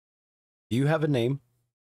Do you have a name?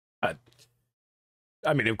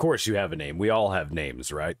 I mean, of course you have a name. We all have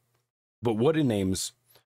names, right? But what do names,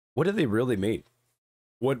 what do they really mean?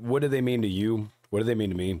 What do they mean to you? What do they mean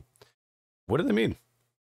to me? What do they mean?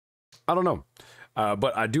 I don't know.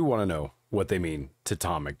 But I do want to know what they mean to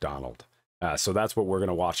Tom MacDonald. So that's what we're going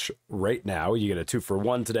to watch right now. You get a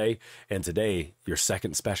 2-for-1 today. And today, your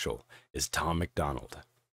second special is Tom MacDonald.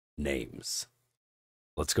 Names.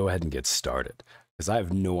 Let's go ahead and get started, because I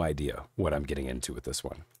have no idea what I'm getting into with this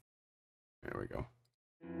one. There we go.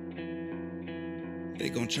 They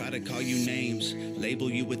gonna try to call you names, label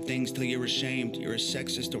you with things till you're ashamed. You're a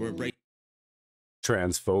sexist or a racist.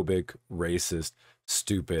 Transphobic, racist,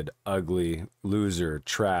 stupid, ugly, loser,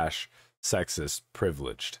 trash, sexist,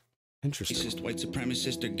 privileged. Interesting. White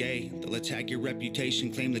supremacist or gay. They'll attack your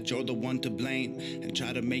reputation, claim that you're the one to blame, and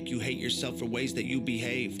try to make you hate yourself for ways that you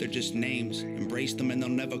behave. They're just names. Embrace them and they'll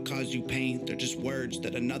never cause you pain. They're just words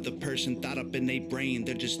that another person thought up in their brain.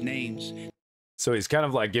 They're just names. So he's kind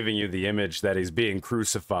of like giving you the image that he's being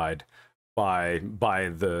crucified by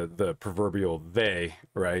the proverbial they,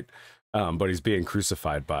 right? But he's being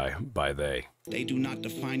crucified by they. They do not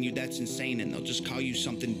define you, that's insane, and they'll just call you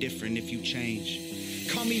something different if you change.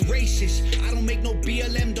 Call me racist, I don't make no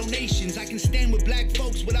BLM donations. I can stand with black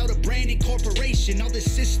folks without a branded corporation. All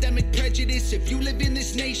this systemic prejudice, if you live in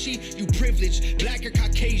this nation, you privileged, black or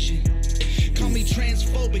Caucasian. Call me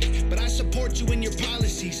transphobic, but I support you in your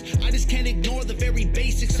policies. I just can't ignore the very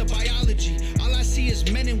basics of biology. All I see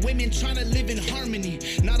is men and women trying to live in harmony,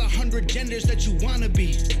 not 100 genders that you wanna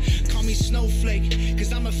be. Call me snowflake,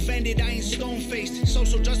 cause I'm offended, I ain't stone-faced.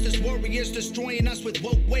 Social justice warriors destroying us with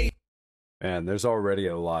woke ways. And there's already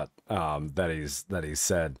a lot that he's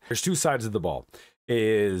said. There's two sides of the ball.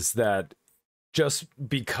 Is that just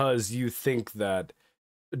because you think that,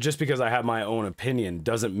 just because I have my own opinion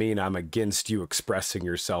doesn't mean I'm against you expressing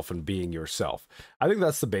yourself and being yourself. I think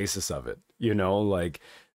that's the basis of it. You know, like,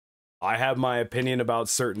 I have my opinion about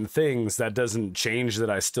certain things. That doesn't change that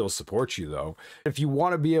I still support you, though. If you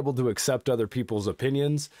want to be able to accept other people's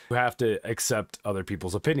opinions, you have to accept other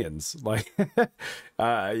people's opinions. Like,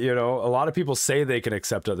 you know, a lot of people say they can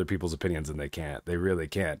accept other people's opinions and they can't. They really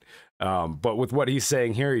can't. But with what he's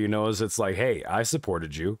saying here, you know, is it's like, hey, I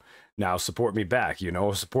supported you. Now support me back. You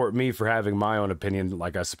know, support me for having my own opinion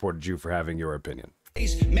like I supported you for having your opinion.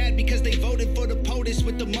 Mad because they voted for the POTUS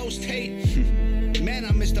with the most hate. Man,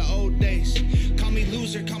 I miss the old days. Call me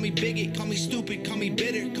loser, call me bigot, call me stupid, call me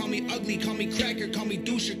bitter, call me ugly, call me cracker, call me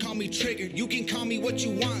doucher, call me triggered. You can call me what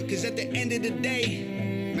you want, cause at the end of the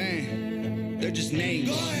day, man, they're just names.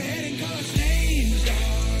 Go ahead and call us names,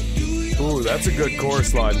 dog. Ooh, that's a good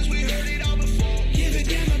chorus line.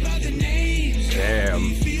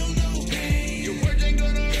 Damn.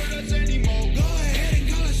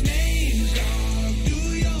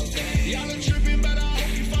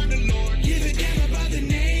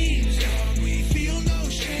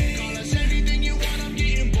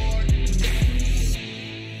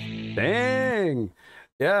 Dang.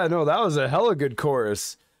 Yeah, no, that was a hella good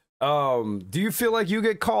chorus. Do you feel like you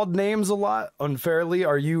get called names a lot unfairly?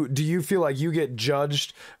 Do you feel like you get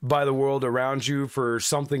judged by the world around you for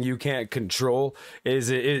something you can't control? Do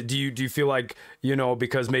you feel like, you know,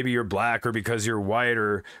 because maybe you're black or because you're white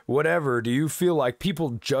or whatever, do you feel like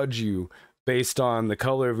people judge you based on the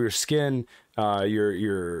color of your skin,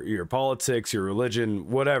 your politics, your religion,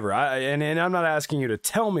 whatever? And I'm not asking you to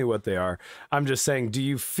tell me what they are. I'm just saying, do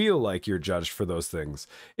you feel like you're judged for those things?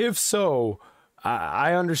 If so,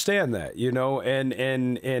 I understand that, you know, and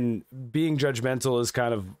being judgmental is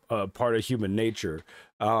kind of a part of human nature.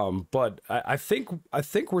 But I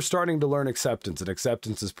think we're starting to learn acceptance, and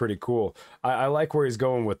acceptance is pretty cool. I like where he's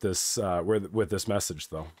going with this, with this message,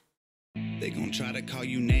 though. They gon' try to call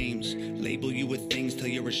you names, label you with things till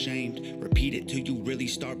you're ashamed. Repeat it till you really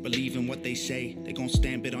start believing what they say. They gon'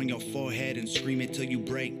 stamp it on your forehead and scream it till you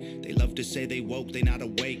break. They love to say they woke, they not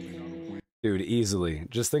awake. Dude, easily.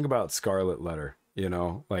 Just think about Scarlet Letter, you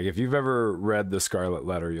know? Like, if you've ever read The Scarlet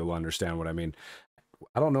Letter, you'll understand what I mean.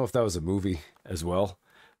 I don't know if that was a movie as well,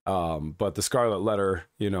 but The Scarlet Letter,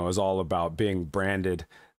 you know, is all about being branded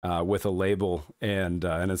with a label, and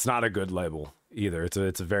it's not a good label either.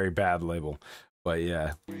 It's a very bad label. But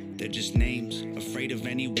yeah, they're just names, afraid of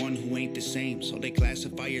anyone who ain't the same. So they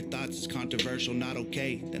classify your thoughts as controversial, not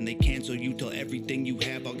okay. Then they cancel you till everything you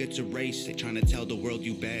have all gets erased. They trying to tell the world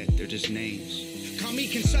you bad, they're just names. Call me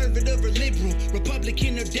conservative or liberal,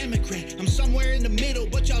 Republican or Democrat. I'm somewhere in the middle,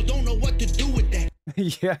 but y'all don't know what to do with that.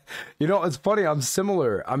 Yeah, you know, it's funny. I'm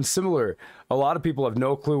similar. A lot of people have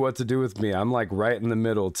no clue what to do with me. I'm like right in the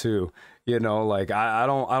middle too. You know, like I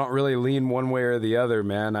don't really lean one way or the other,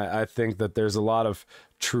 man. I think that there's a lot of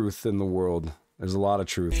truth in the world. There's a lot of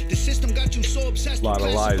truth. The system got you so obsessed A lot with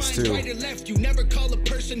of lies, classifying too. right and left. You never call a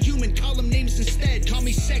person human, call them names instead. Call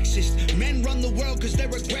me sexist. Men run the world because they're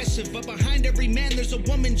aggressive, but behind every man there's a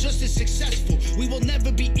woman just as successful. We will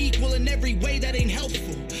never be equal in every way, that ain't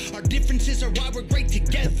helpful. Our differences are why we're great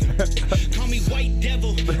together. Call me white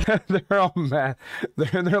devil. They're all mad.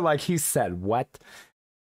 They're like, he said what?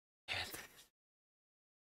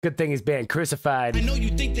 Good thing he's being crucified. I know you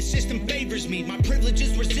think the system favors me. My privilege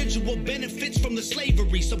is residual benefits from the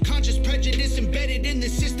slavery. Subconscious prejudice embedded in the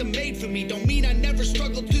system made for me. Don't mean I never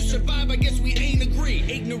struggled to survive. I guess we ain't agree.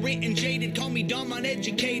 Ignorant and jaded, call me dumb,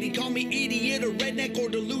 uneducated. Call me idiot or redneck or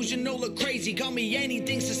delusional or crazy. Call me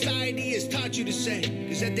anything society has taught you to say.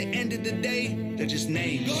 Cause at the end of the day, they're just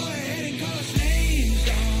names. Go ahead and call us names,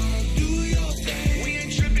 dog. Do your thing. We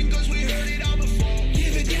ain't tripping cause we heard it all before.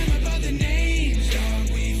 Give a damn about the names.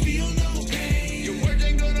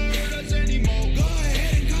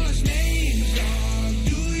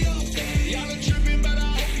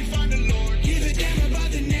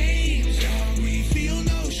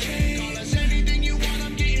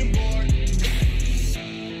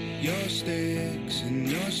 Sticks and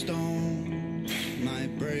your stones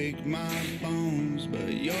might break my bones,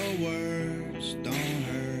 but your words don't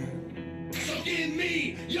hurt. So give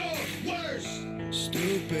me your worst.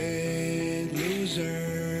 Stupid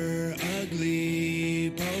loser,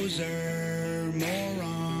 ugly poser,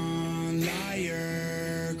 moron,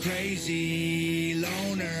 liar, crazy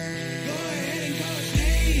loner. Go ahead and call us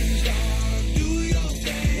names, dog. Do your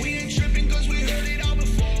thing. We ain't tripping cause we heard it all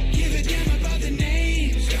before. Give a damn about the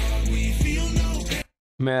names, dog.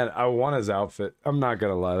 Man, I want his outfit. I'm not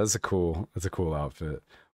gonna lie, that's a cool outfit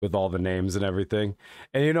with all the names and everything.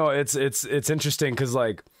 And you know, it's interesting because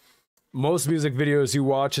like most music videos you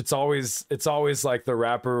watch, it's always like the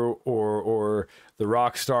rapper or the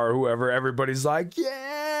rock star, whoever. Everybody's like,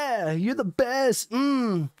 yeah, you're the best.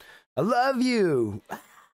 I love you.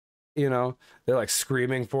 You know, they're like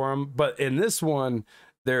screaming for him. But in this one,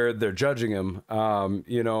 they're judging him,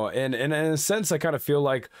 you know, and in a sense, I kind of feel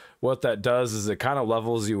like what that does is it kind of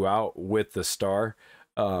levels you out with the star,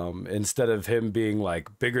 instead of him being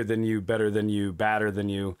like bigger than you, better than you, badder than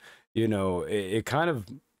you, you know, it kind of,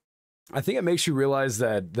 I think it makes you realize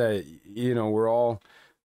that, you know, we're all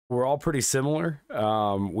pretty similar.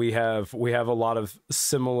 We have a lot of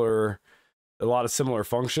similar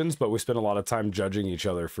functions, but we spend a lot of time judging each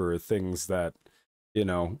other for things that, you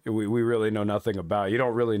know, we really know nothing about. You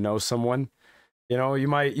don't really know someone, you know, you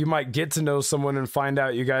might get to know someone and find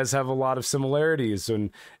out you guys have a lot of similarities and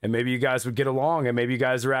maybe you guys would get along and maybe you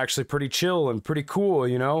guys are actually pretty chill and pretty cool,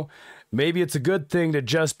 you know. Maybe it's a good thing to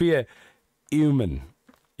just be a human.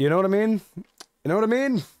 You know what I mean? You know what I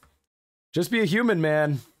mean? Just be a human,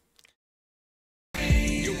 man.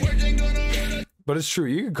 But it's true.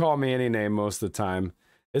 You can call me any name most of the time.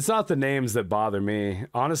 It's not the names that bother me.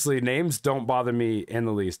 Honestly, names don't bother me in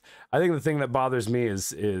the least. I think the thing that bothers me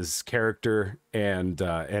is character and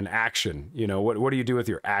action. You know, what do you do with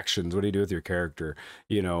your actions? What do you do with your character?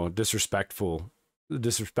 You know,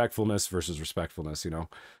 disrespectfulness versus respectfulness, you know.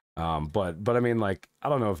 But I mean, like, I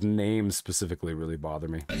don't know if names specifically really bother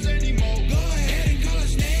me.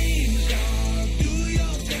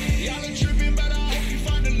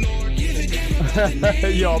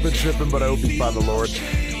 Y'all been tripping, but I hope you find the Lord.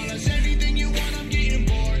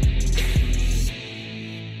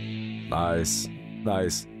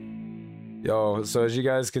 Nice. Yo, so as you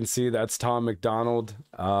guys can see, that's Tom MacDonald.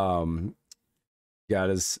 Got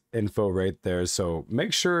his info right there. So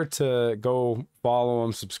make sure to go follow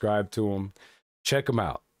him, subscribe to him, check him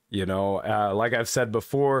out. You know, like I've said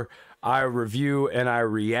before, I review and I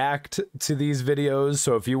react to these videos.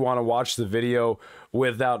 So if you want to watch the video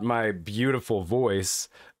without my beautiful voice,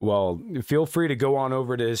 well, feel free to go on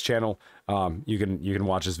over to his channel. You can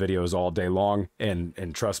watch his videos all day long,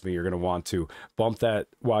 and trust me, you're going to want to bump that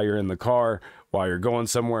while you're in the car, while you're going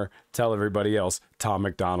somewhere. Tell everybody else, Tom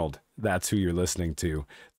MacDonald, that's who you're listening to.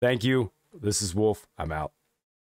 Thank you. This is Wolf. I'm out.